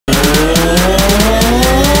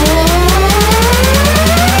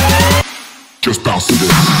bounce to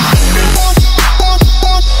this.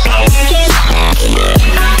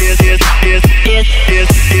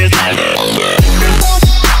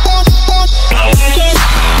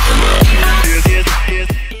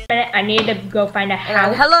 I need to go find a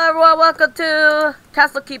house. Hello everyone, welcome to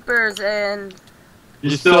Castle Keepers, and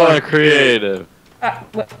you still are creative.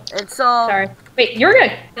 and so Sorry. Wait, you're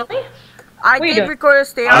gonna kill me? I What are you did doing? record a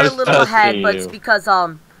stay I a was little ahead, testing but it's you. because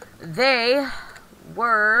they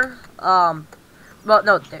were well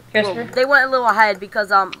no they went a little ahead because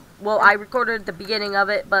well I recorded the beginning of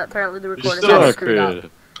it, but apparently the You recording still got are screwed up.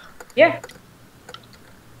 creative. Yeah.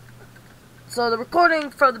 So the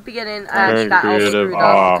recording from the beginning actually got all creative. screwed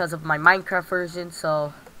Aw. up because of my Minecraft version,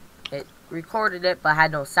 so it recorded it but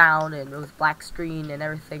had no sound and it was black screen and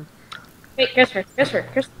everything. Wait, Christopher.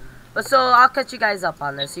 But so I'll catch you guys up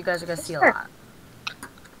on this. You guys are gonna see a lot.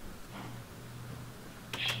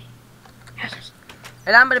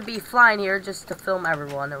 And I'm gonna be flying here just to film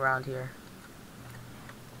everyone around here.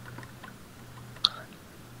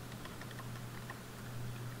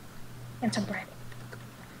 And some bread.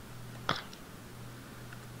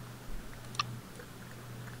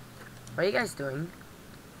 What are you guys doing?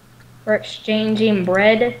 We're exchanging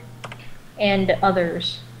bread and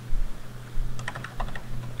others.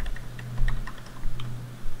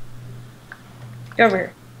 Go over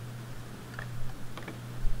here.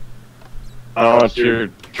 I don't want your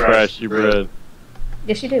trashy bread.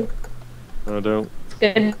 Yes, you do. I don't. It's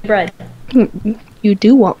good bread. You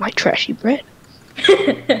do want my trashy bread.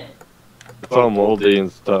 It's all moldy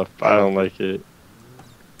and stuff. I don't like it.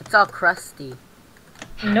 It's all crusty.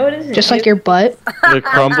 No, it isn't. Just like your butt. It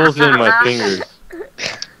crumbles in my fingers.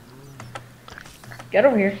 Get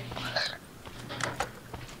over here.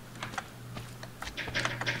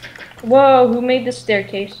 Whoa, who made this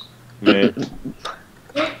staircase? Man.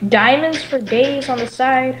 Diamonds for days on the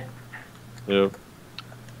side. Yep.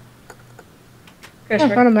 I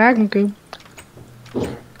Christopher. found a magma cube.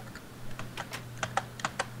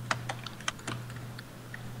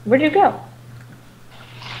 Where'd you go?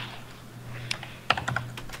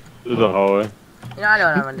 Through the hallway. You know, I know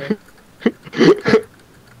what I'm gonna do.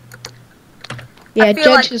 Yeah, I feel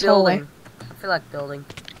judge like his building. hallway. I feel like building.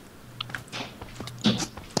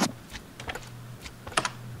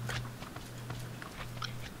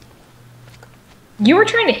 You were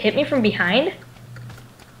trying to hit me from behind?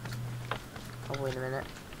 Oh, wait a minute.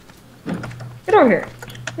 Get over here.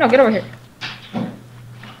 No, get over here.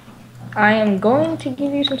 I am going to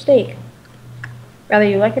give you some steak. Whether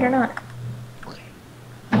you like it or not.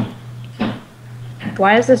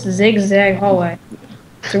 Why is this zigzag hallway?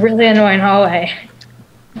 It's a really annoying hallway.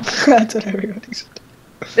 That's what everybody said.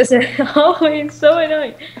 This hallway is so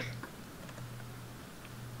annoying.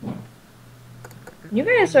 You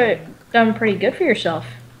guys are done pretty good for yourself.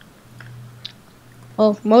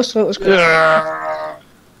 Well, most of it was good. Yeah.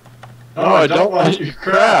 Oh, I don't want your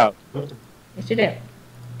crap. Yes, you do.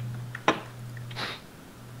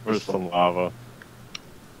 Where's some lava?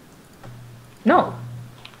 No.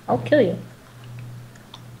 I'll kill you.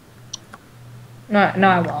 No,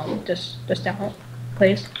 I won't. Just don't,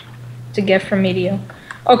 please. It's a gift from me to you.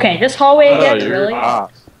 Okay, this hallway Oh, again, you're really?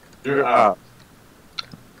 ops. You're ops.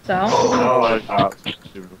 So, I don't like ops.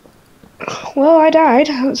 Well, I died.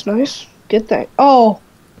 That was nice. Good thing. Oh.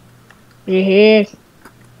 You're here.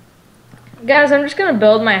 guys, I'm just gonna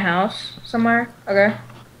build my house somewhere. Okay.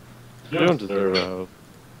 You don't deserve a house.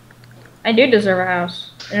 I do deserve a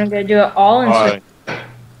house, and I'm gonna do it all in. Why?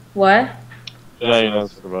 What? Yeah, you're not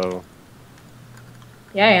survival.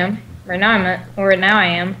 Yeah, I am. Right now I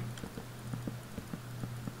am.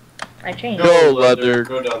 I changed. Go, leather.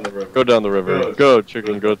 Go down the river. Go down the river. Go,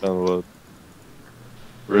 chicken. Go down the What?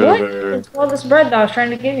 river. It's all this bread that I was trying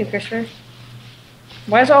to give you, Christopher.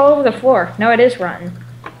 Why is it all over the floor? No, it is rotten.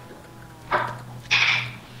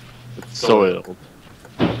 It's soiled.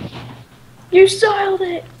 You soiled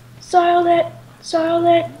it! Soiled it! Soiled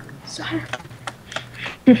it! Soiled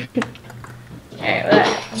it! Alright, well, that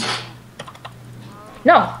happens.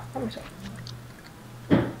 No! I'm sorry.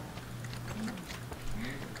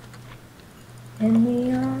 In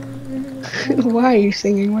the arms. Why are you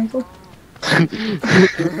singing, Michael? What?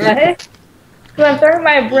 Because I'm throwing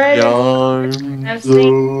my bread in I'm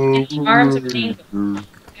singing in the arms of an angel.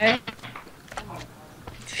 Okay?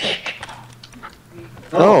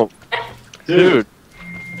 No, dude,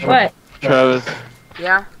 What? Travis,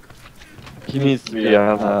 Yeah? he needs to be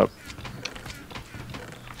on that.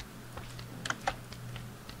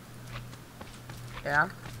 Yeah?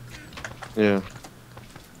 Yeah.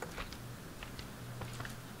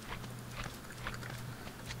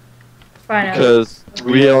 Fine. Because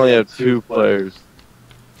we only have 2 players.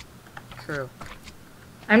 True.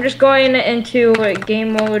 I'm just going into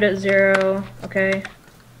game mode 0. Okay.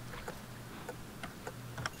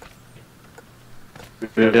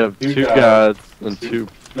 We have 2 gods and 3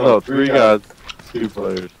 gods, 2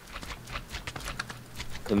 players.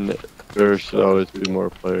 And there should always be more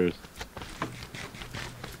players.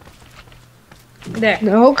 There.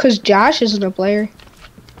 No, because Josh isn't a player.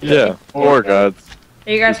 Yeah, 4 gods.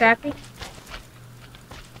 Are you guys happy?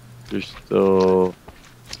 You're still...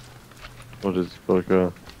 What is it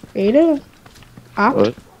called? Beta? Opt?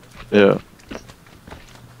 What? Yeah.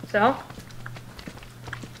 So?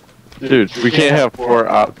 Dude, we can't have 4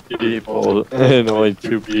 opt people and only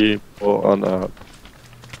 2 people on opt.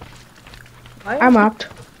 What? I'm opt.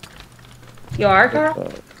 You are,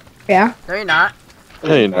 Carl? Yeah. No, you're not.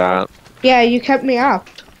 No, you're not. Yeah, you kept me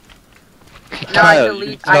opt. No, I You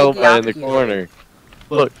delete. tell I by in the de-opt you. corner.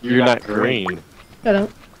 Look, you're not green. Shut up.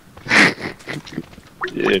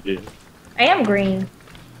 You idiot. I am green.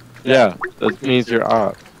 Yeah, that means you're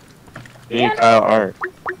opt. Me and Yeah. Kyle aren't.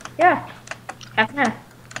 Yeah. Half and half.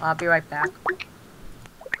 I'll be right back.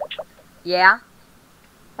 Yeah.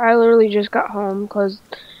 I literally just got home because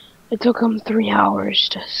it took them 3 hours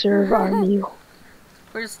to serve our meal.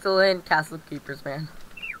 We're still in Castle Keepers, man.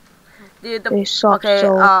 Dude, They suck okay,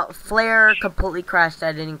 so. Flare completely crashed the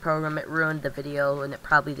editing program. It ruined the video, and it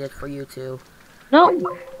probably did for you too. No.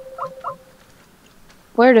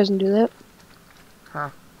 Blair doesn't do that.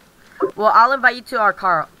 Well, I'll invite you to our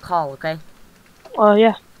call, okay? Oh,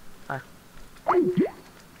 yeah.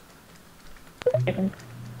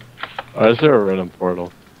 Oh, is there a random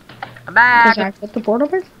portal? I'm back. Because I put the board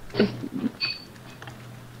over?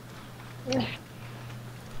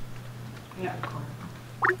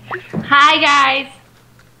 Hi,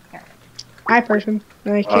 guys. Hi, person.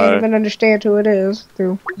 I can't Hi. even understand who it is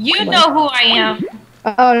through. You know who I am.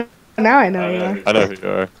 Oh, now I know you are. I know who you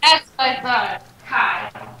are. That's what I thought.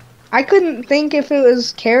 Hi. I couldn't think if it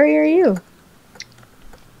was Carrie or you.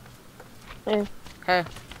 Hey,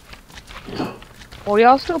 Well,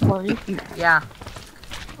 y'all still playing? yeah.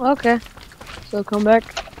 Okay. So come back.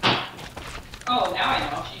 Oh, now I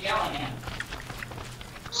know. She's yelling at me.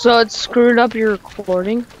 So it screwed up your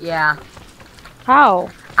recording? Yeah. How?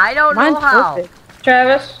 I don't Mine's know how. perfect.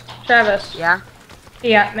 Travis. Yeah?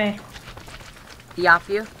 He at me. De-op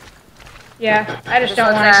you? Yeah, I just Just don't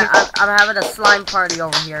look want to. at- I'm having a slime party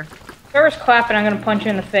over here. Whoever's clapping, I'm gonna punch you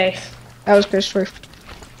in the face. That was Christopher.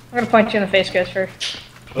 I'm gonna punch you in the face, Christopher.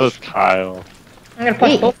 That was Kyle. I'm gonna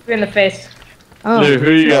punch Hey. both of you in the face. Oh, Dude,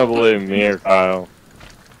 who you gonna believe, me or Kyle?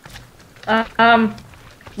 A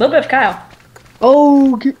little bit of Kyle.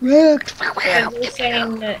 oh, get wrecked. Yeah. He was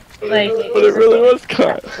saying that, like, But it really was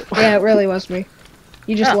Kyle. Yeah, it really was me.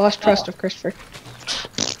 You just Oh. lost trust of Christopher.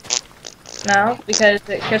 no, because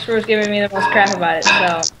Christopher was giving me the most crap about it,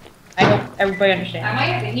 so I hope everybody understands. I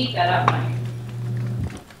might have to heat that up.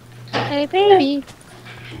 Hey, baby.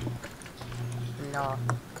 No.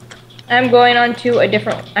 I'm going on to a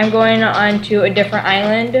different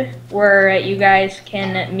island where you guys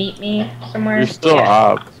can meet me somewhere. You're still Yeah.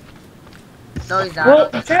 opt. No, he's not.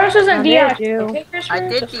 Well, Travis isn't I did DI. you. Okay, Christopher? I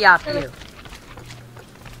did de-op you.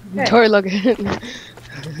 Okay. Tori, look at it.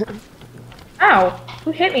 Ow!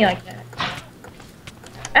 Who hit me like that?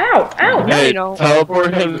 Ow! Ow! No, Hey, you don't.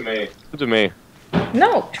 teleport him to me. To me.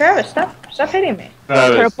 No, Travis, stop hitting me.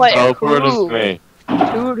 Travis, play teleport him who? to me.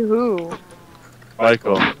 Dude, who?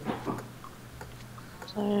 Michael.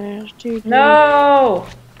 No!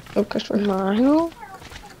 Oh, Christopher. Who?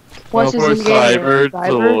 What's his Teleport in-game Cyber name?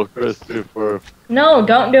 to little Christopher. No,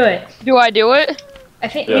 don't do it. Do I do it? I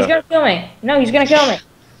think Yeah. he's gonna kill me. No, he's gonna kill me.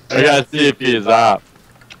 I gotta see if he is opt.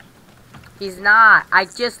 He's not. I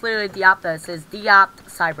just literally de-opted it. It says de-opt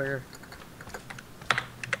cyber.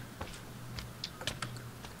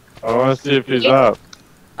 I wanna see if he's opt.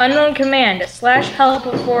 Unknown command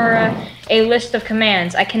 /help for a list of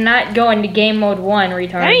commands. I cannot go into game mode 1,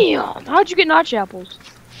 retard. Damn! How'd you get notch apples?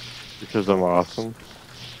 Because I'm awesome.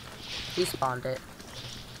 He spawned it.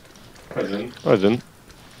 I didn't.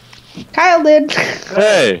 Kyle did.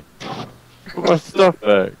 Hey! Put my stuff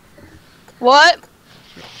back. What?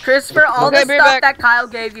 Christopher, all Okay, the be stuff back. that Kyle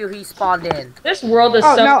gave you, he spawned in. This world is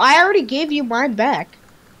Oh, so. no, I already gave you mine back.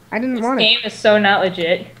 I didn't This want it. game is so not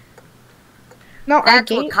legit. No, I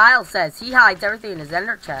That's what gave. Kyle says. He hides everything in his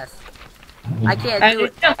ender chest. I can't I do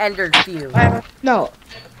didn't know. ender's view. No.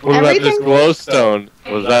 What about this Everything- glowstone?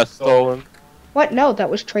 Was that stolen? What? No, that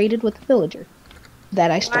was traded with the villager. That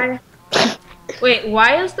I stole. Why? Wait,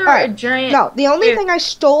 why is there Alright, a giant? No, the only Wait. thing I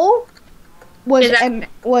stole was Is that-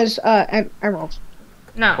 an emerald.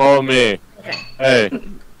 No. Follow me. Okay. Hey.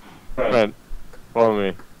 Friend. Follow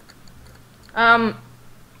me.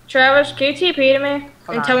 Travis, can you TP to me Hold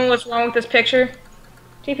and on. tell me what's wrong with this picture?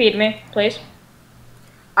 TP to me, please.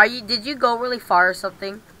 Did you go really far or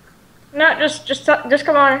something? No, just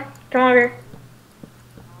come on. Come over here.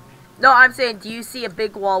 No, I'm saying, do you see a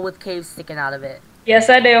big wall with caves sticking out of it? Yes,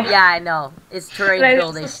 I do. Yeah, I know. It's terrain And I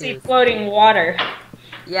build also see issues. floating water.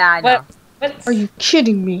 Yeah, I know. What's Are you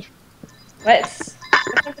kidding me? what's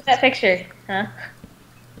up with that picture, huh?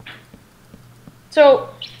 So,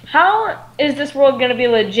 how is this world gonna be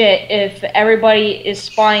legit if everybody is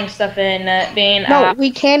spawning stuff in, being No, we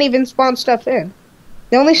can't even spawn stuff in.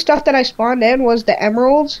 The only stuff that I spawned in was the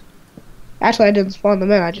emeralds. Actually, I didn't spawn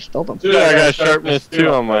them in. I just stole them. Dude, I got sharpness 2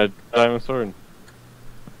 on my diamond sword.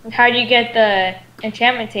 How do you get the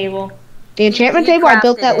enchantment table? The enchantment You table, I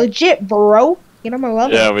built crafted that it. legit, bro. Get on my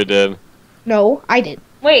level. Yeah, we did. No, I did.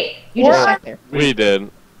 Wait, You just what sat there. We did.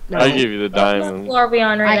 No, I gave you the level diamond. are we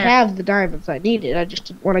on I right now? have the diamonds I needed. I just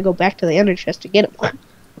didn't want to go back to the ender chest to get them.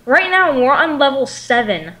 Right now, we're on level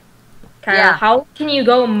 7. Kyle, Yeah. how can you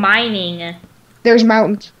go mining? There's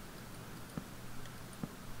mountains.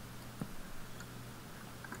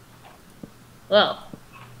 Well.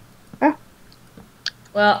 Huh?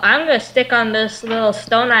 Well, I'm gonna stick on this little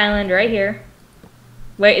stone island right here.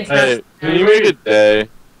 Wait, it's Hey, not. can you make a day?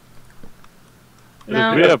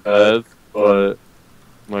 No. We have beds, but...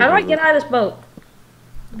 How do I get out of this boat?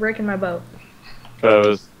 I'm breaking my boat.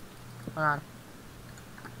 Travis, Hold on.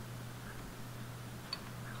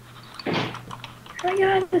 How do I get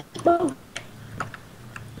out of this boat?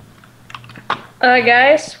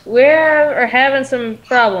 Guys, we're having some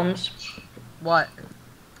problems. What?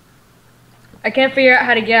 I can't figure out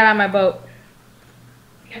how to get out of my boat.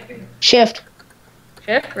 Shift.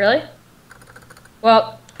 Shift? Really?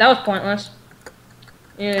 Well, that was pointless.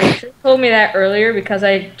 You should have told me that earlier because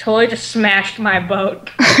I totally just smashed my boat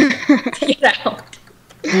to get out.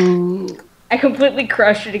 I completely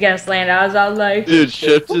crushed it against land. I was all like, dude,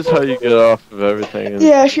 shift is how you get off of everything. And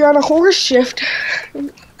Yeah, if you're on a horse, shift.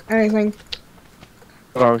 Anything.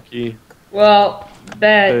 donkey. well,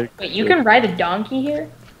 that. Take Wait, you it. can ride a donkey here?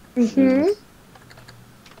 Mm-hmm.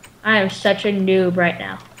 I am such a noob right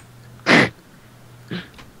now.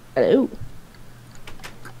 Hello.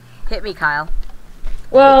 Hit me, Kyle.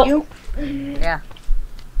 Well, You? Yeah.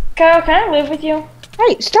 Kyle, can I live with you?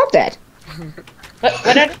 Hey, stop that.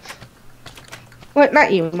 What did What?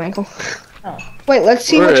 Not you, Michael. Oh. Wait, let's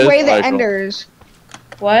see Where which is way the Michael? ender is.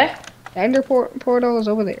 What? The ender portal is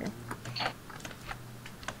over there.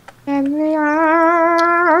 And the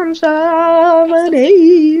arms of an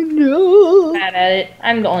angel. Bad at it.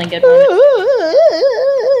 I'm the only good one.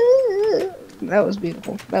 That was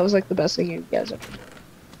beautiful. That was like the best thing you guys ever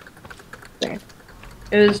did.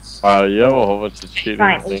 It was Wow, you have a whole bunch of cheating.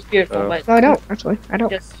 fine. It was beautiful, but No, I don't, actually. I don't.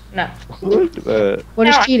 just no. Look at that. What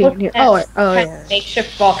is No, I'm cheating looking here? at Oh, a yeah.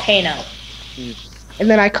 makeshift volcano. And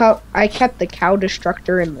then I kept the cow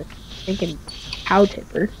destructor and the thinking cow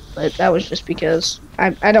tipper, but that was just because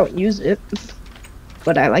I don't use it,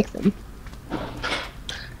 but I like them.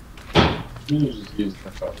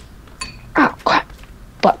 Oh crap!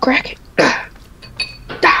 Butt crack.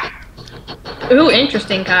 Ooh,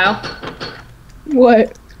 interesting, Kyle.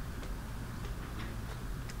 What?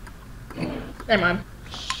 Never mind.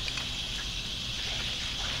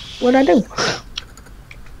 What'd I do?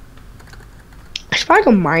 I should probably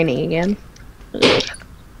go mining again. Ugh.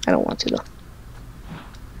 I don't want to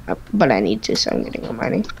though. But I need to, so I'm gonna go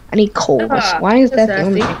mining. I need coal. Why is that the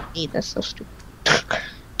only thing I need? That's so stupid.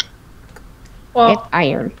 Well, Get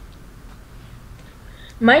iron.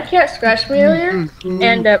 my cat scratched me earlier,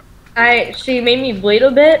 and she made me bleed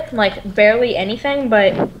a bit, like barely anything,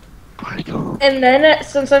 but. And then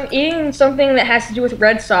since I'm eating something that has to do with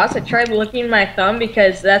red sauce, I tried licking my thumb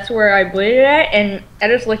because that's where I bleeded at, and I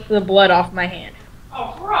just licked the blood off my hand.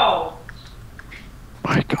 Oh, bro!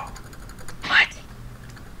 Michael, What?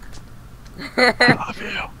 I love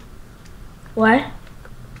you. What?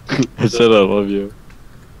 I said I love you.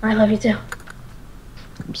 I love you too.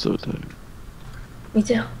 I'm so tired. Me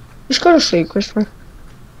too. Just go to sleep, Christopher.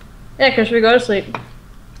 Yeah, Chris, we go to sleep.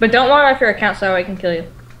 But don't log off your account so I can kill you.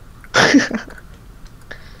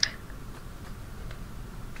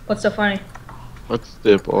 What's so funny? Let's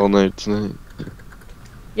stay up all night tonight.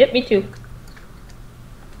 Yep, me too.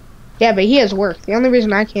 Yeah, but he has work. The only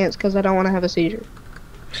reason I can't is because I don't want to have a seizure.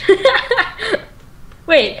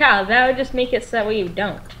 Wait, Kyle, that would just make it so that way you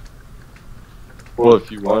don't. Well,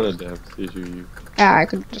 if you wanted to have a seizure, you... Yeah, I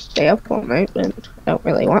could just stay up all night, but I don't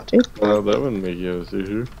really want to. Well, that wouldn't make you have a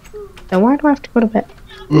seizure. Then why do I have to go to bed?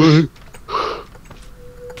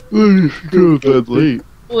 You should go to bed late.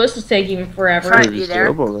 Well, this is taking forever. Right, If you you stay there?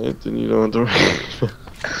 up all night, then you don't have to worry.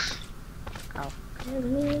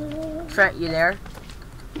 Trent, you there?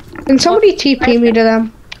 Can somebody TP me to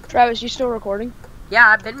them? Travis, you still recording? Yeah,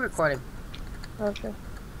 I've been recording. Okay.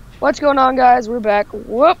 What's going on, guys? We're back.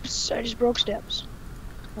 Whoops! I just broke steps.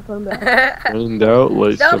 I'll put them back. Rained out,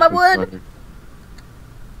 light Down my stuff wood. inside.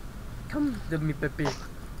 Come to me, baby.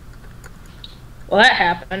 Well, that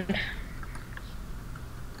happened.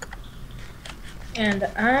 And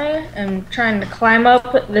I am trying to climb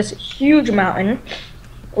up this huge mountain,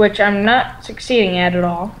 which I'm not succeeding at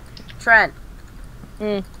all. Trent.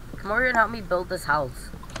 Hmm. Come over here and help me build this house.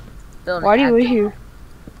 Build Why it. do you leave?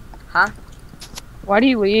 Huh? Why do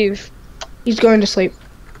you leave? He's going to sleep.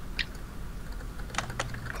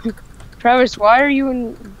 Travis, why are you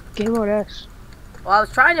in Game Mode S? Well, I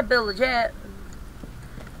was trying to build a jet.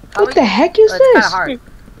 What the heck is It's this? kind of hard.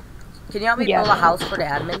 Can you help me Yeah. build a house for the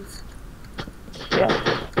admins? Yeah.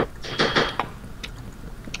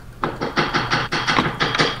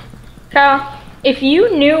 Kyle, if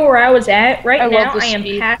you knew where I was at right I love now, this I am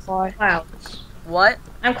speed past fly. the clouds. What?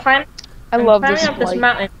 I'm climbing. I I'm love climbing this up this flight.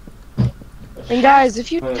 mountain. And guys,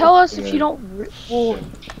 if you tell us if you don't, well,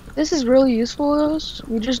 this is really useful to us.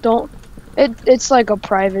 We just don't. It's like a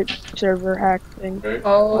private server hack thing.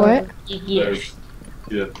 Oh, What? yes.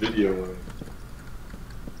 Yeah, video.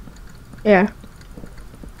 Yeah.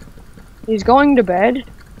 He's going to bed.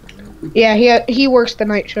 Yeah, he works the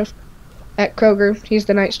night shift at Kroger. He's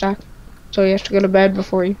the night stock. So he has to go to bed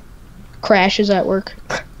before he crashes at work.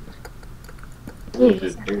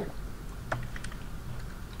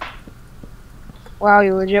 Wow,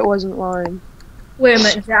 you legit wasn't lying. Wait a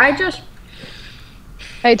minute. Did I just?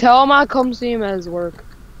 Hey, tell him I'll come see him at his work.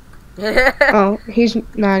 Oh, he's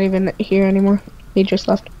not even here anymore. He just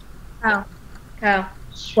left. Kyle.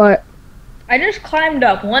 What? I just climbed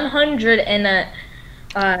up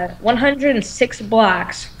 106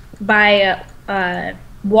 blocks by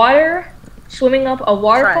water, swimming up a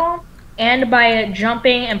waterfall, and by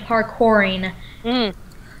jumping and parkouring. Mm,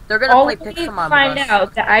 They're gonna Only play to Pixelmon with find us.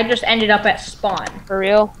 out that I just ended up at spawn. for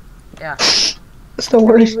real? Yeah. It's the That means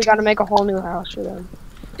worst. we gotta make a whole new house for them.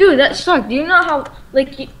 Dude, that sucked. Do you know how,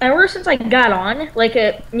 like, ever since I got on, like,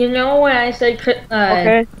 you know when I said,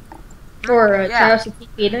 Okay? for Yeah. Travis to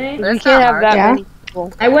TP to me? That's We can't not have hard. that Yeah. many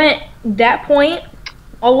people. I went that point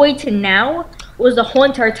all the way to now was the whole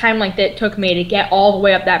entire time like that it took me to get all the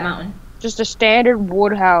way up that mountain. Just a standard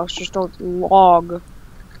wood house, just a log.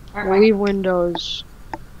 Leave windows.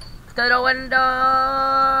 To the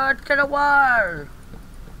window, to the wall.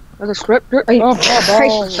 Like a script. Are you, Oh, are you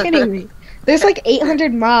balls. kidding me? There's like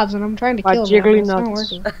 800 mobs and I'm trying to My kill them. jiggly It's not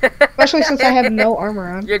nuts. working. Especially since I have no armor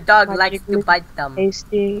on. Your dog My likes to jiggly- bite them.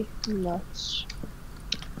 Tasty nuts.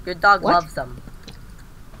 Your dog What? loves them.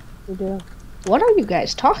 We do. What are you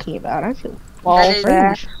guys talking about? I feel Ball That is-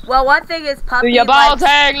 sack. Well, one thing is Do Puppy your ball likes...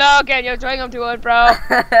 tag, look, and you swing them to it, bro.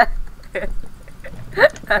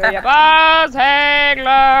 Do your ball tag,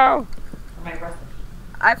 low.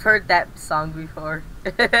 I've heard that song before.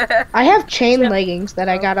 I have chain leggings that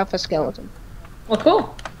I got off a skeleton. Well,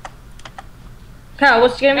 cool. Kyle,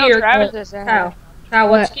 what's gonna be No, your Travis goal? is in Kyle,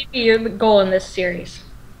 what's What? gonna be your goal in this series?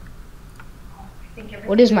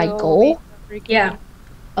 What is my goal Yeah,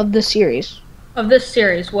 of the series? of this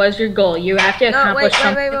series, what is your goal? You have to No, accomplish wait,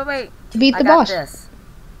 something. wait. To beat I the got boss. this.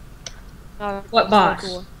 What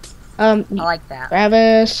boss? I like that.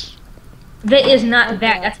 Travis. That is not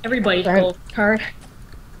that. That's everybody's Right. goal card.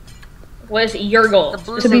 What is your goal? The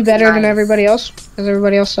blue To be suit's better than nice. everybody else, because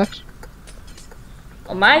everybody else sucks.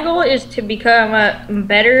 Well, my goal is to become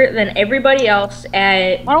better than everybody else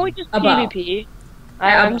at. Why don't we just About. PvP?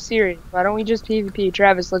 Yeah, I'm serious. Why don't we just PvP?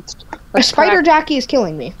 Travis, let's A spider prac- jockey is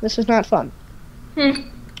killing me. This is not fun.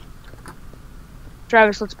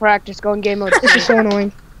 Travis, let's practice. Go in game mode. This is so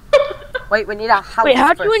annoying. Wait, we need a house Wait,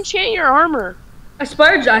 how'd you first. enchant your armor? A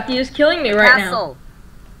spider jockey is killing me right now. Castle.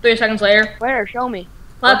 3 seconds later, Where? Show me.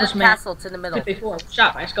 Go to Lapis the man. castle to the middle. 54.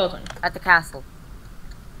 Shot by a skeleton. At the castle.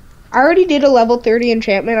 I already did a level 30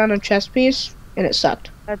 enchantment on a chest piece, and it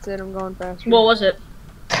sucked. That's it. I'm going faster. What was it?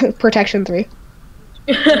 Protection 3.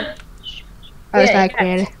 I was Yeah, like, yeah.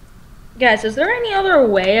 man. Guys, is there any other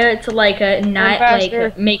way to like not faster.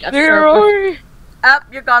 like make a server? Zero. Up,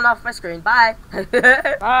 you're gone off my screen. Bye.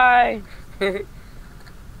 Bye.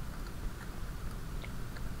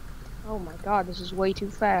 Oh my god, this is way too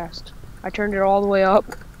fast. I turned it all the way up.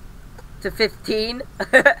 to 15.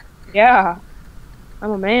 Yeah.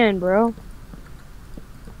 I'm a man, bro.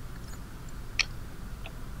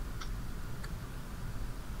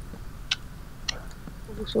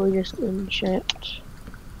 So we just enchant.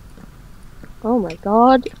 Oh my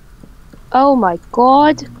god. Oh my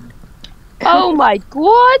god. Oh my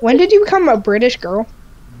god. When did you become a British girl?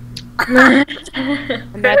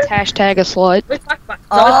 And that's hashtag a slut. We talked about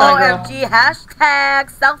girl. OMG,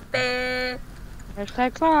 hashtag selfie.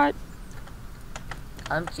 Hashtag slut.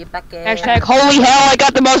 OMG, Becky. Hashtag holy hell, I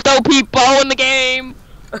got the most OP bow in the game.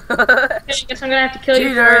 I guess I'm gonna have to kill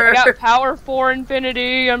you for I it. got power 4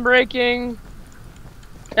 infinity, I'm breaking.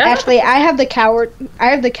 Actually, I have the cow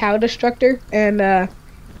destructor, and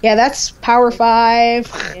yeah, that's power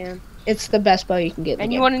 5. Yeah. It's the best bow you can get. In the And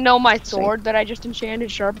game. you want to know my sword that I just enchanted,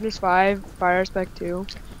 sharpness 5, fire spec 2.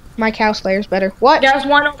 My cow slayer's better. What? You guys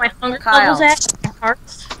want to know what my hunger Kyle. levels at?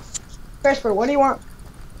 Hearts. Christopher, what do you want?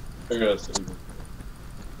 I got some.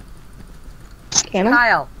 Can I?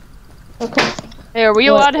 Kyle. Okay. Hey, are we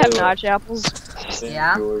What? allowed to have notch apples?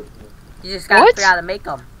 Yeah? You just gotta What? figure out how to make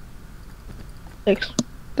them. 6.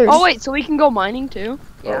 30. Oh wait, so we can go mining too?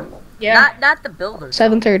 Yeah. Yeah. Not the builders.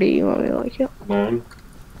 7:30. You want me to like it? Mine.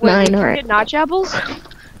 Wait, 9. we can All right. get notch apples?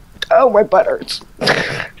 Oh, my butt hurts.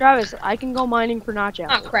 Travis, I can go mining for notch Oh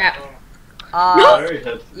apples. crap. I already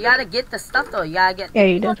had You gotta get the stuff though. You gotta get. Yeah,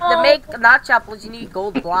 you do. To make notch apples, you need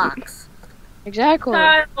gold blocks. Exactly.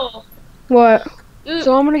 Kyle. What?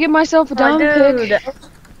 So I'm gonna get myself a Oh, diamond dude. pick.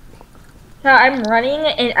 So I'm running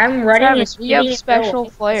and Travis, and we have eating special at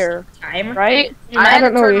the flair, time. right? I had don't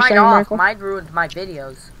to know what turn you're mine saying, off. Michael. Mine ruined my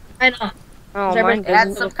videos. I know. Oh, Is mine It had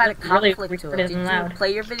doesn't. some kind of really conflict to it. recorded Did and you loud.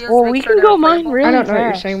 play your videos? Well, make we sure can they're go mine playable? really I don't know what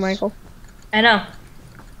you're fast. saying, Michael. I know.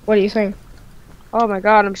 What are you saying? Oh my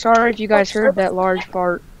god, I'm sorry if you guys heard that large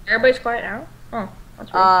fart. Everybody's quiet now. Oh,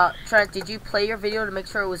 that's weird. Trent, did you play your video to make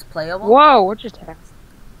sure it was playable? Whoa, what just happened?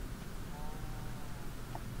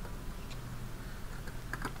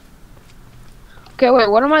 Okay, wait,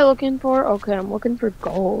 what am I looking for? Okay, I'm looking for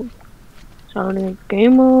gold. So I'm in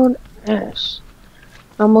game mode S.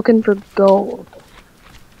 I'm looking for gold.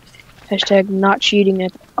 Hashtag not cheating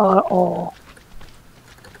at all.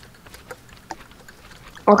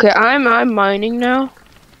 Okay, I'm mining now.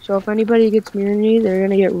 So if anybody gets near me, they're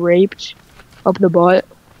gonna get raped up the butt.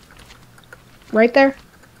 Right there?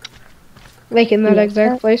 Like in that Yeah.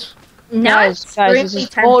 exact place? Now Guys, this is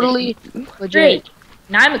totally legit.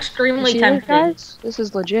 Now I'm You extremely see this, tempted. guys? This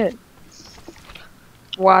is legit.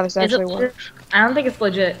 Wow, this Is it actually legit? works. I don't think it's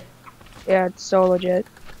legit. Yeah, it's so legit.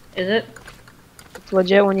 Is it? It's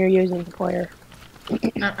legit when you're using the player.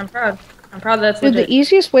 I'm proud. I'm proud that's Dude, legit. the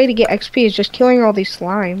easiest way to get XP is just killing all these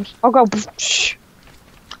slimes. I'll go.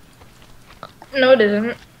 No, it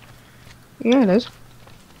isn't. Yeah, it is.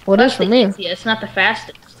 Well, it That's is for the me. easiest, not the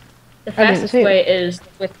fastest. The I didn't fastest say it. way is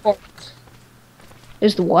with quartz.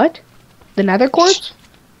 Is the what? The nether quartz?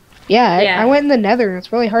 Yeah, Yeah. I went in the nether, and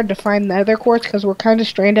it's really hard to find nether quartz because we're kind of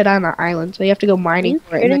stranded on an island, so you have to go Are mining you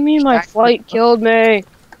for it. and kidding then- me? My flight killed me.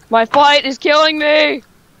 My flight is killing me.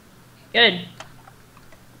 Good.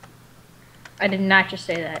 I did not just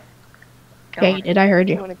say that. Go Yeah, on. you did. I heard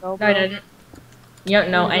You you. wanna go, No, I bro? didn't. You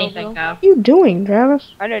don't know Wanna go, anything, bro? Kyle. What are you doing,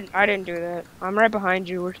 Travis? I didn't do that. I'm right behind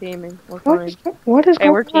you. We're teaming. We're What fine. is, what is Hey,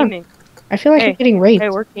 we're going on? teaming. I feel like Hey, I'm getting raped. Hey,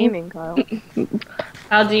 we're teaming, Kyle.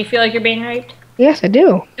 Kyle, do you feel like you're being raped? Yes, I do. You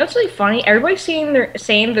know what's really funny? Everybody's saying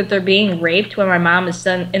that they're being raped when my mom is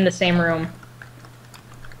in the same room.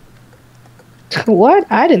 What?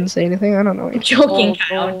 I didn't say anything. I don't know. I'm joking, Oh,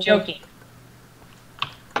 Kyle. oh. I'm joking.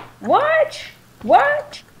 What?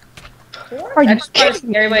 What? Are you I just wanted to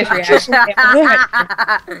see everybody's reaction.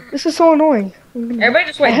 This is so annoying. Everybody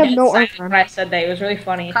just I went have dead no silent armor. when I said that. It was really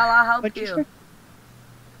funny. Kyle, I'll help What'd you you.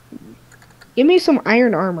 say? Give me some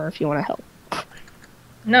iron armor if you want to help.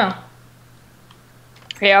 No.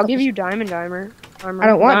 Hey, I'll give you diamond armor. I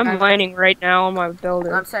don't want I'm diamond. mining right now on my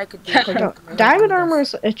builder. I'm sorry, I could do Like, No, diamond armor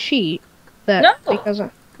is a cheat. That No. because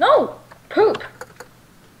No. Poop.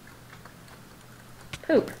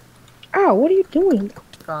 Poop. ow, what are you doing?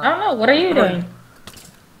 I don't know. What are you doing?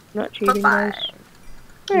 Not cheating, Bye-bye. guys.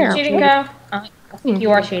 There. Cheating, Kyle? I think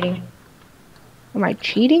you are cheating. Am I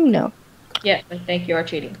cheating? No. Yes, I think you are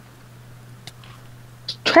cheating.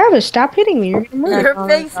 Travis, stop hitting me. You're gonna murder. Your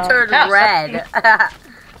face turned Kyle, stop red.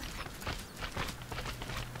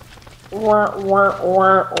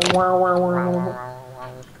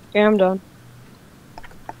 Okay, I'm done.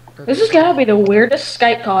 This has gotta be the weirdest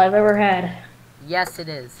Skype call I've ever had. Yes, it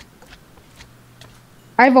is.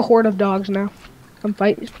 I have a horde of dogs now. Come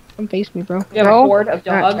face me, bro. You have No. a horde of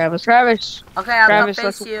Not dogs. Travis. Travis, Okay, I'll Travis, come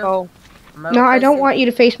let's face you. go. I'm gonna No, I face don't you. want you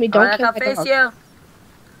to face me. I'm Don't gonna kill come my face dog. you.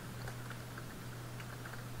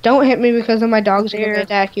 Don't hit me because then my dogs are Here. gonna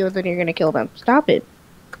attack you and then you're gonna kill them. Stop it.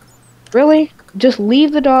 Really? Just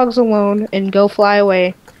leave the dogs alone and go fly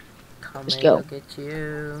away. Come Just and go. look at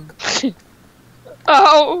you.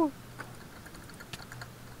 Oh!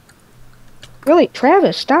 Really,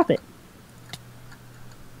 Travis, stop it.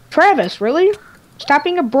 Travis, really? Stop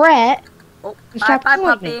being a brat. Oh, And bye, stop bye,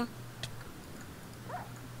 killing me. puppy.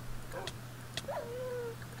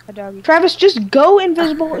 A doggy. Travis, just go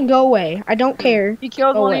invisible and go away. I don't care. He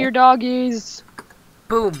killed Go one away. of your doggies.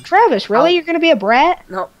 Boom. Travis, really? Ow. You're gonna be a brat?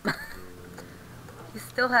 No. You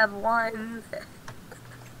still have one.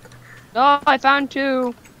 No, I found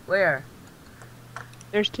 2. Where?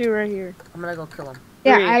 There's 2 right here. I'm gonna go kill him.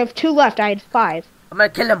 Yeah, 3. I have 2 left. I had 5. I'm gonna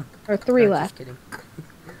kill him. Or 3 No, left. just kidding.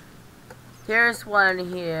 Here's one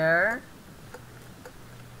here.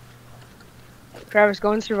 Travis,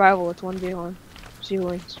 go in survival. It's 1v1. See who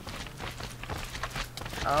wins.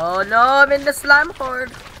 Oh no, I'm in the slime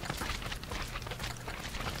horde.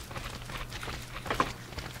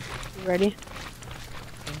 You ready?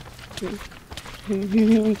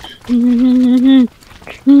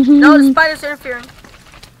 No, the spider's interfering.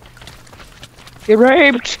 Get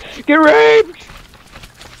raped! Get raped!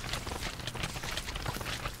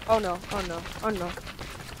 Oh no, oh no, oh no.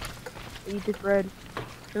 Eat this bread.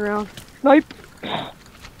 Turn around. Snipe!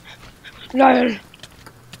 Lol.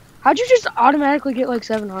 How'd you just automatically get like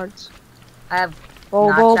 7 hearts? I have Ball,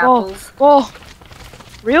 notch ball, ball, apples. ball.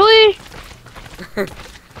 Really? I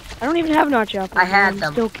don't even have notch apples. I had I'm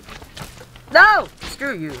them. Still No!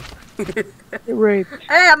 Screw you. get raped.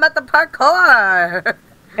 Hey, I'm at the parkour!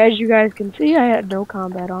 As you guys can see, I had no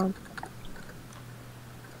combat on.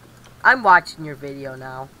 I'm watching your video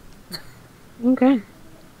now. Okay.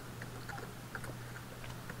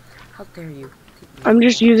 How dare you? I'm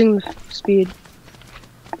just using the speed.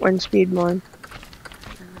 When speed mine.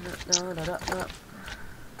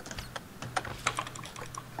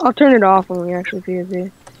 I'll turn it off when we actually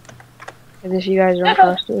PvP. As if you guys aren't No,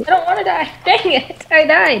 close to it. I don't want to die. Dang it, I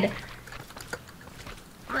died.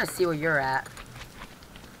 I'm gonna see where you're at.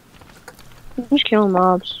 I'm just killing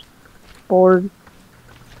mobs. Bored.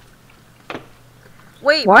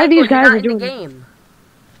 Wait, Why Michael, these you're guys not are in the doing- game.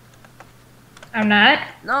 I'm not.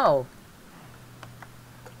 No.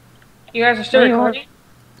 You guys are still No, you recording?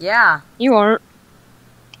 Yeah. You aren't.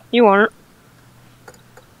 You aren't.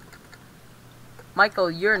 Michael,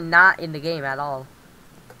 you're not in the game at all.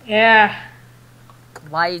 Yeah.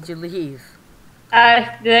 Why did you leave?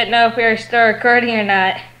 I didn't know if we were still recording or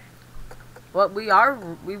not. Well, we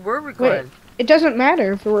were recording. It doesn't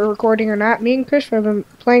matter if we're recording or not. Me and Christopher have been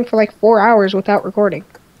playing for like 4 hours without recording.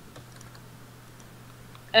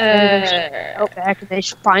 Oh, back and they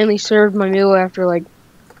finally served my meal after like,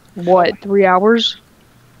 what, 3 hours?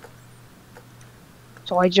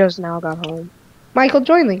 So I just now got home. Michael,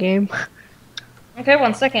 join the game. Okay,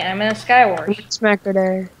 1 second. I'm in a Skywars. Smack the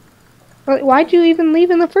day. Why'd you even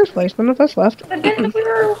leave in the first place? None of us left. But then we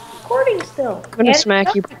were recording still. I'm gonna And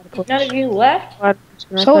smack you. none of you left.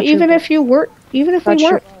 So even if you were, even if we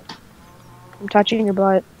weren't, I'm touching your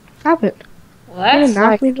butt. stop it. Well, You're gonna that's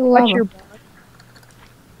knock me to the Touch your lava. butt.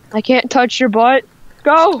 I can't touch your butt.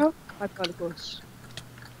 Go! My platypus.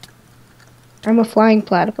 I'm a flying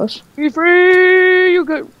platypus. Be free! You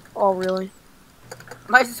good? Oh, really?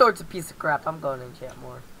 My sword's a piece of crap. I'm going to enchant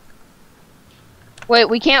more. Wait,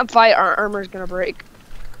 we can't fight. Our armor's gonna break.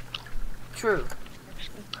 True.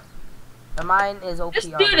 The mine is OP. this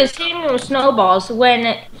dude is hitting me with snowballs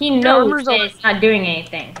when he knows armor's that over. it's not doing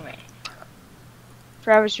anything to me.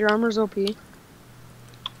 Travis, your armor's OP.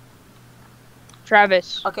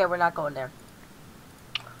 Travis. Okay, we're not going there.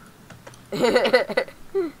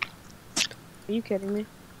 Are you kidding me?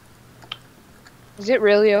 Is it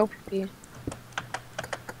really OP?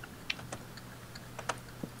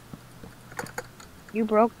 You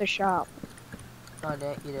broke the shop. No, you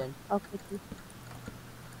didn't. Okay.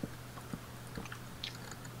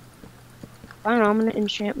 Fine, I'm gonna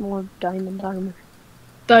enchant more diamond armor.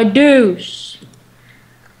 The deuce.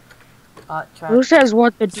 Who says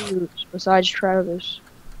what to do besides Travis?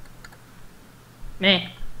 Me,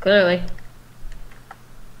 clearly.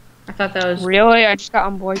 I thought that was Really? I just got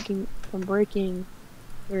on breaking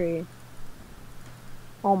 3.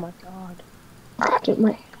 Oh my god. Did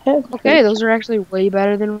my head? Okay, those are actually way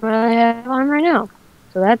better than what I have on right now.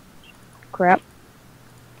 So that's crap.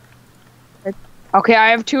 Okay, I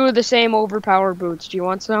have 2 of the same overpowered boots. Do you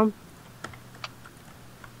want some?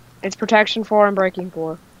 It's protection 4 and breaking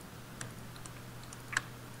 4.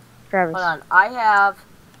 Travis. Hold on. I have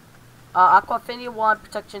Aqua Affinity 1,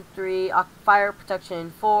 Protection 3, Fire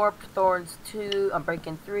Protection 4, Thorns 2, I'm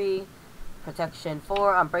breaking 3, Protection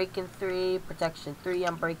 4, I'm breaking 3, Protection 3,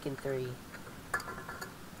 I'm breaking 3.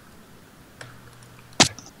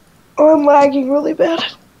 Oh, I'm lagging really bad.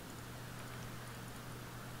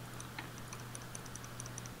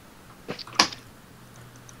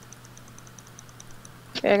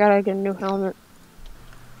 Okay, I gotta get a new helmet.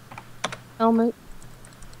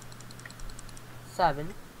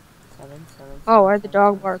 7. 7, 7. Oh, where'd the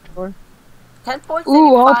dog bark for? 10 points.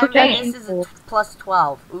 Ooh, all 85, and protection. this is a plus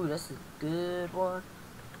 12. Ooh, this is a good one.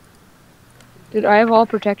 Dude, I have all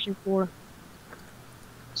protection 4.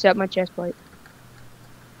 Except my chest plate.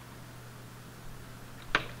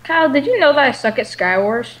 Kyle, did you know that I suck at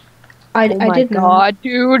Skywars? I Oh my didn't know. god,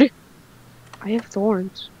 dude. I have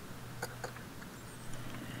thorns.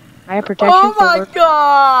 I have protection Oh my 4.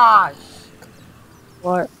 gosh!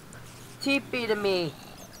 What? TP to me.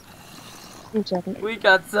 1 second. We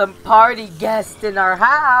got some party guests in our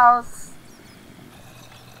house.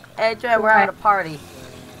 Hey, Dre, we're at a party.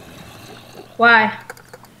 Why?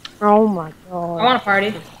 Oh my I god. want to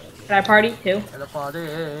party. Can I party too? At a party.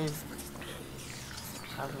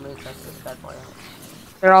 Time for me to test this bad boy out.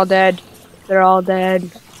 They're all dead. They're all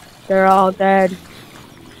dead. They're all dead.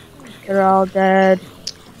 They're all dead.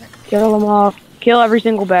 Kill them all. Kill every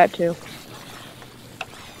single bat too.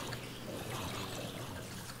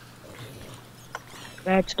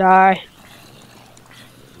 Bats die.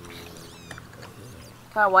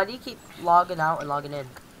 Kyle, why do you keep logging out and logging in?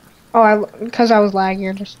 Oh, because I was lagging.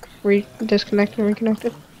 I just disconnected and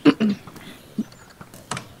reconnected.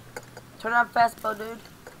 Turn on fastball, dude.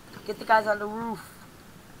 Get the guys on the roof.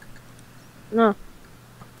 No.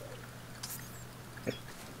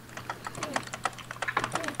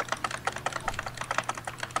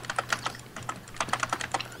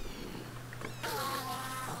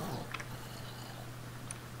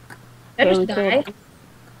 I just died.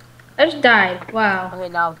 I just died. Wow. Okay,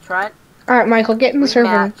 now Trent. All right, Michael, get in the server.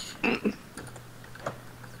 Rematch.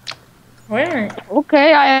 Wait a minute.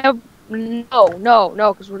 Okay, I have no,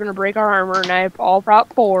 because we're gonna break our armor, and I have all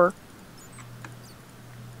prop 4.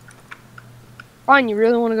 Fine, you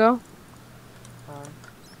really want to go?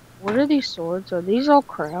 What are these swords? Are these all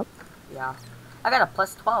crap? Yeah. I got a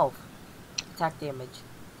plus 12 attack damage.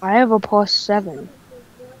 I have a plus 7.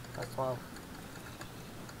 Plus 12.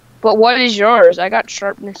 But what is yours? I got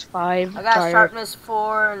sharpness 5. I got fire. sharpness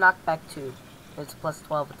 4, knockback 2. It's plus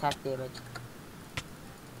 12 attack damage.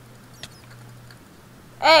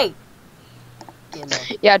 Hey! Get in there.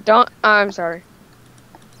 Yeah, don't. I'm sorry.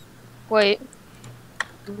 Wait.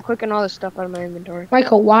 I'm clicking all this stuff out of my inventory.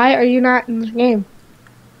 Michael, why are you not in the game?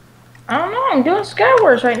 I don't know. I'm doing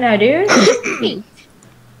Skywars right now, dude.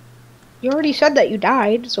 You already said that you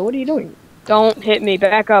died, so what are you doing? Don't hit me.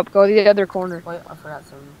 Back up. Go to the other corner. Wait, I forgot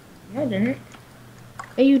something. No, I didn't.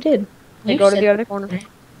 Hey, you did. Hey, You go to said- the other corner.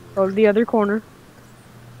 Go to the other corner.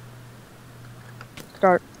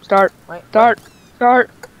 Start. Start. Wait, Start. Start.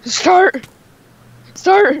 Start.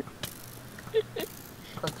 Start.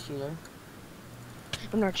 click cheater.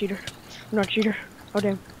 I'm not a cheater. I'm not a cheater. Oh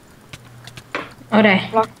damn. Okay.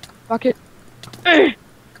 Fuck it.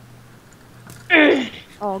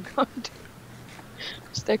 Oh god.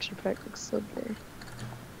 This texture pack looks so gay. Did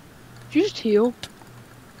you just heal?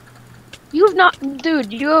 You have not,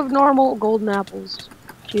 dude. You have normal golden apples,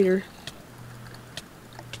 cheater.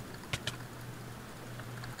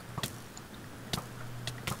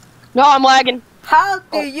 No, I'm lagging. How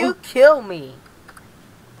do you kill me?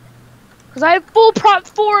 Cause I have full prop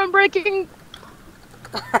 4 and breaking.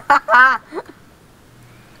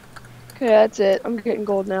 Okay, that's it. I'm getting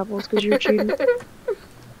golden apples because you're cheating.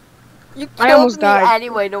 You I killed almost me died.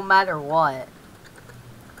 anyway, no matter what.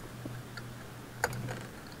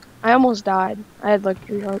 I almost died. I had like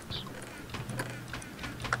 3 hearts.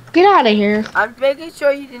 Get out of here. I'm making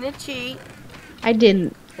sure you didn't cheat. I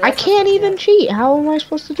didn't. I Yes, can't you even did. cheat. How am I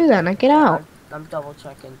supposed to do that? Now get out. I'm double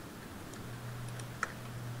checking.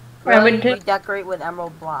 Right, Really, but we decorate with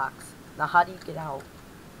emerald blocks. Now, how do you get out?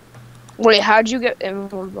 Wait, how'd you get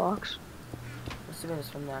emerald blocks? I'm assuming it's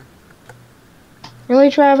from there.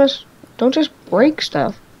 Really, Travis? Don't just break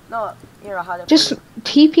stuff. No, here, I'll hide it Just for you.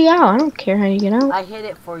 TP out. I don't care how you get out. I hid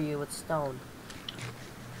it for you with stone.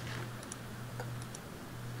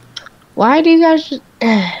 Why do you guys just...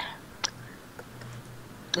 Eh,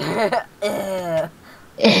 Guys,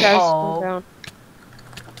 Oh. calm down.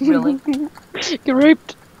 Really? Get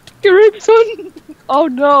raped. Get raped, son. Oh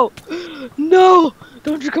no. No.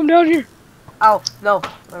 Don't you come down here. Oh, no.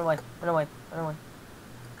 Run away. Run away. Run away.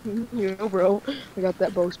 You know, bro. I got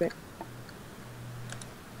that bow spec.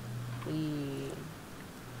 Wee.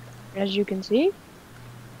 As you can see,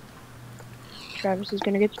 Travis is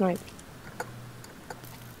gonna get sniped.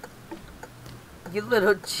 You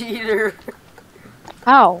little cheater.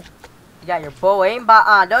 How? You got your bow aimbot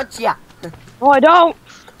on, don't ya? Oh, I don't.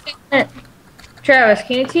 Travis,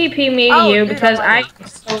 can you TP me to Oh, you dude, because I'm I'm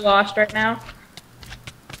so lost right now.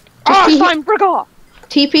 Ah, TP time, frick off.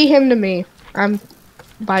 TP him to me. I'm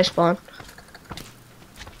by spawn.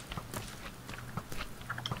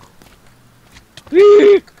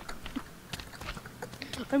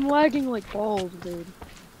 I'm lagging like balls, dude.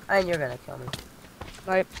 And you're gonna kill me.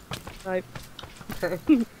 Snipe. Snipe.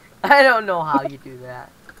 I don't know how you do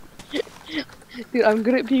that. Dude, I'm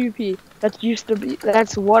good at PvP.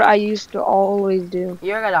 That's what I used to always do.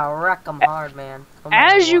 You're gonna wreck them hard, man. No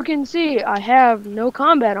matter As you what. can see, I have no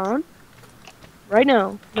combat on. Right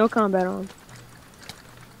now, no combat on.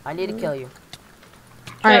 I need to kill you.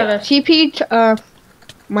 Alright, TP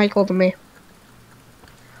Michael to me.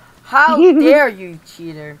 How dare you,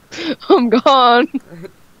 cheater? I'm gone.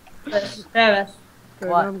 Travis.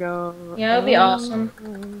 What? I'm gone. Yeah, it'd be awesome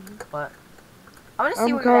What? I want to see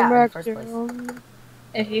I'm where you're coming at in the back first place. down.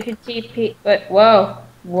 if you could TP. But whoa.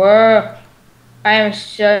 I am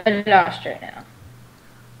so lost right now.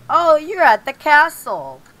 Oh, you're at the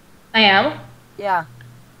castle. I am. Yeah.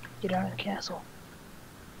 Get out of the castle.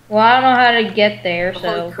 Well, I don't know how to get there, so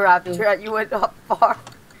Holy crap, Trent, you went up far.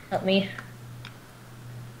 help me.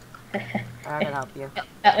 I can help you.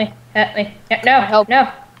 Help me. Help me. No. Help.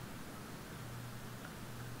 No.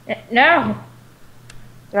 No.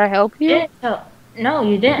 Did I help You you? didn't help. No,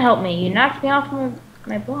 you didn't help me. You knocked me off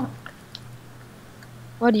my block.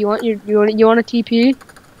 What do you want? You want a TP?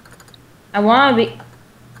 I want to be.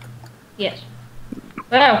 Yes.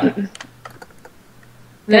 Oh.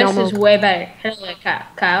 This is way better. Hello,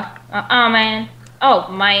 Kyle. Oh man. Oh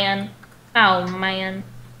man. Oh man.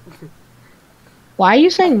 Why are you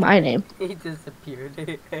saying my name? He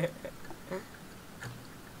disappeared.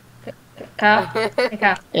 Kyle. Hey,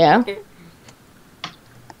 Kyle. Yeah.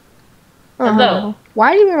 Hello.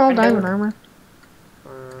 Why are you in all Hello. diamond armor?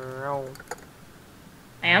 No.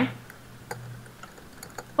 I am.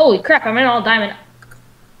 Holy crap! I'm in all diamond.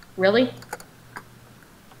 Really?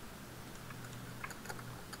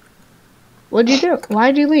 What'd you do?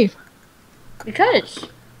 Why'd you leave? Because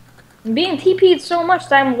I'm being TP'd so much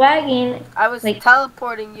that I'm lagging. I was Like,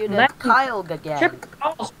 teleporting you to that- Kyle again. Triple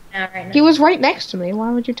balls right now. He was right next to me.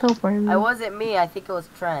 Why would you teleport him? It wasn't me, I think it was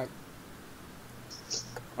Trent.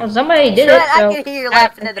 Well, somebody did Trent, it. So I can hear you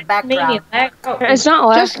laughing in the made me background. lag out. It's not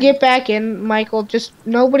like Just get back in, Michael. Just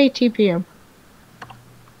nobody TP him.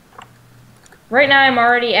 Right now, I'm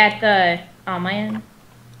already at the. Oh man.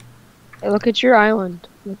 Hey, look at your island.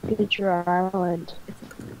 Look at your island.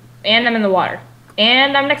 And I'm in the water.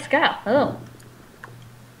 And I'm next to Kyle. Hello.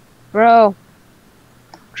 Bro.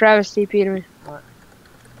 Travis TP'd me. What?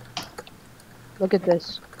 Look at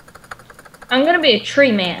this. I'm gonna be a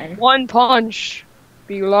tree man. One punch.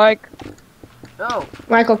 Be like. No.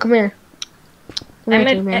 Michael, come here. Come here,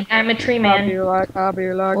 tree man. I'm a tree I'll man. be like. I'll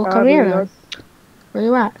be like. Well, I'll come be here like. then. Where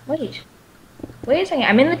you at? Wait a second.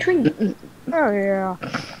 I'm in the tree. Oh yeah.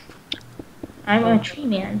 I'm a tree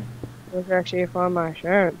man. It's actually from my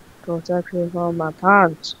shirt. It's actually from my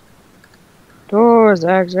pants. Doors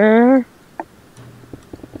actually.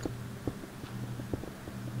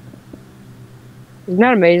 Isn't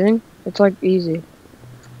that amazing? It's like easy.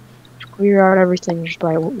 Clear out everything just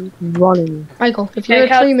by running. Michael, if you're a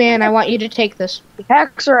tree man, I want you to take this. The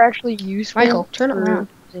hacks are actually useful. Michael, turn it for around.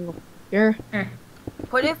 single- You're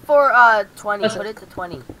Put it for 20. Listen. Put it to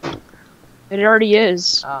 20. It already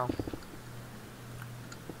is. Oh.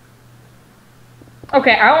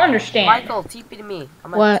 Okay, I don't understand. Michael, TP to me.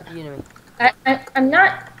 I'm What? TP to me. I'm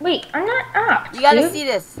not. Wait, I'm not up. You gotta dude. see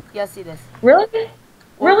this. You gotta see this. Really?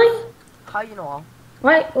 Well, Really? How you know all?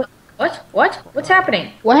 What? What? What's happening?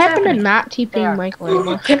 what What's happened happening? to not TPing There. Michael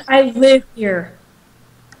anymore? Can I live here?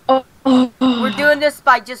 Oh. We're doing this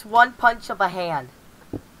by just one punch of a hand.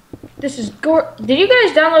 This is gore. Did you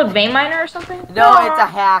guys download Vein Miner or something? No, it's a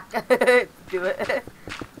hack. Do it.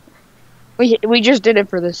 We just did it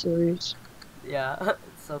for this series. Yeah,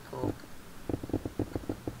 it's so cool.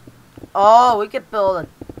 Oh, we could build a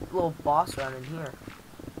little boss run in here.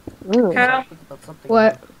 Ooh. Kyle, We could build something.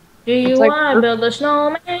 What? do you It's like- want to build a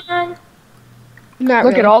snowman? Not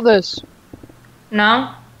Look really. at all this.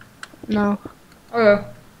 No. No. Okay.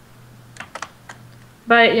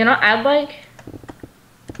 But you know, I'd like.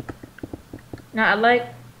 No, I'd like.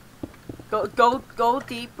 Go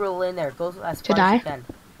deeper in there. Go as To far die? as you can.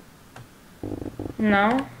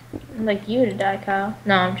 No. I'd like you to die, Kyle.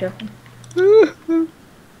 No, I'm joking.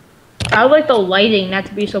 I would like the lighting not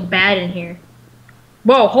to be so bad in here.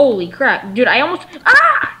 Whoa, holy crap. Dude, I almost.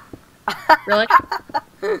 Ah! Really?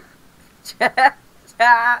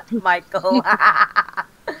 Michael.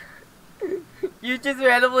 You just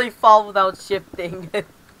randomly fall without shifting.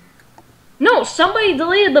 No, somebody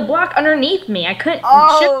deleted the block underneath me. I couldn't.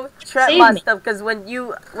 Oh, Trent save must me. have, because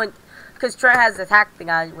because Trent has the hack thing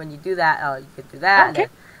on. When you do that, you could do that. Okay.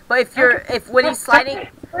 But if when he's sliding,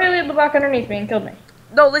 Somebody deleted the block underneath me and killed me.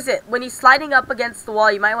 No, listen. When he's sliding up against the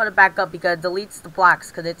wall, you might want to back up because it deletes the blocks.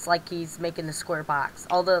 Because it's like he's making a square box.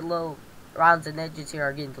 All the little rounds and edges here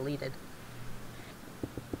are getting deleted.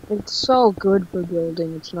 It's so good for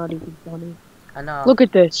building. It's not even funny. I know. Look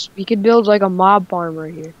at this. We could build like a mob farm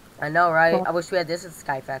right here. I know, right? I wish we had this at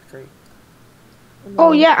Sky Factory.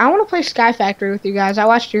 Oh yeah, I want to play Sky Factory with you guys. I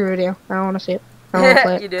watched your video. I don't want to see it. I want to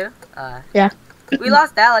play it. You do? Yeah. We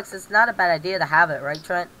lost Alex. It's not a bad idea to have it, right,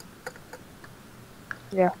 Trent?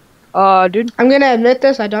 Yeah. Dude. I'm gonna admit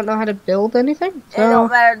this. I don't know how to build anything. It don't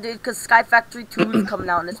So matter, dude, because Sky Factory 2 is coming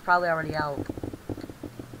out and it's probably already out.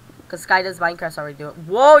 Because Sky does Minecraft's already doing it.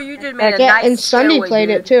 Whoa, you just made a nice and Sunday stairway, played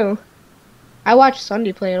dude. it too. I watched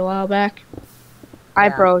Sunday play it a while back. I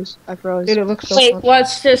Yeah. froze. Dude, it looks so Wait, fun.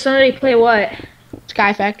 what's this? Somebody play what?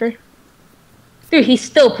 Sky Factory. Dude, he's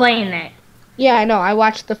still playing that. Yeah, I know. I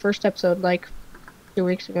watched the first episode like 2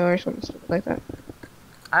 weeks ago or something like that.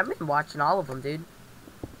 I've been watching all of them, dude.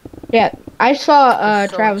 Yeah, I saw They're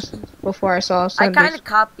so Travis before I saw I Sunday. kind of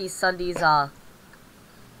copy Sunday's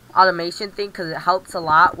automation thing because it helps a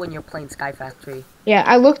lot when you're playing Sky Factory. Yeah,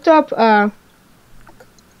 I looked up.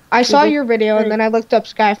 I saw your video and then I looked up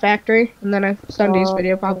Sky Factory and then Sunday's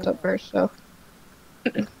video popped up first. So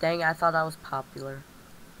Dang, I thought I was popular.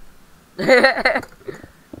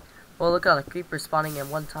 Well, look at all the creepers spawning in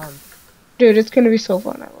one time. dude, it's gonna be so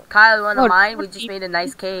fun. I love. Kyle, you want to Oh, mine? We just made a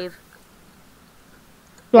nice cave.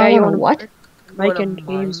 Do Yeah, I you want to wanna- what? You Mike wanna and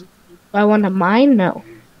games. mine? Do I want to mine? No.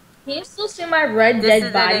 Can you still see my red This dead is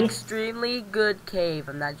an body? extremely good cave.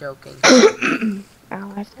 I'm not joking. Ow,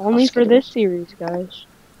 I have to Only bust for it. this series, guys.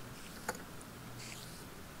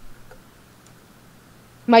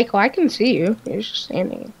 Michael, I can see you. You're just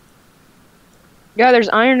standing. Yeah, there's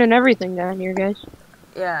iron and everything down here, guys.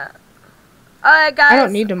 Yeah. Alright, guys. I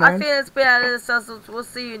don't need to I mine. think it's been out of this, so we'll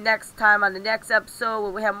see you next time on the next episode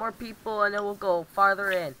where we have more people and then we'll go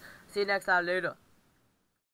farther in. See you next time. Later.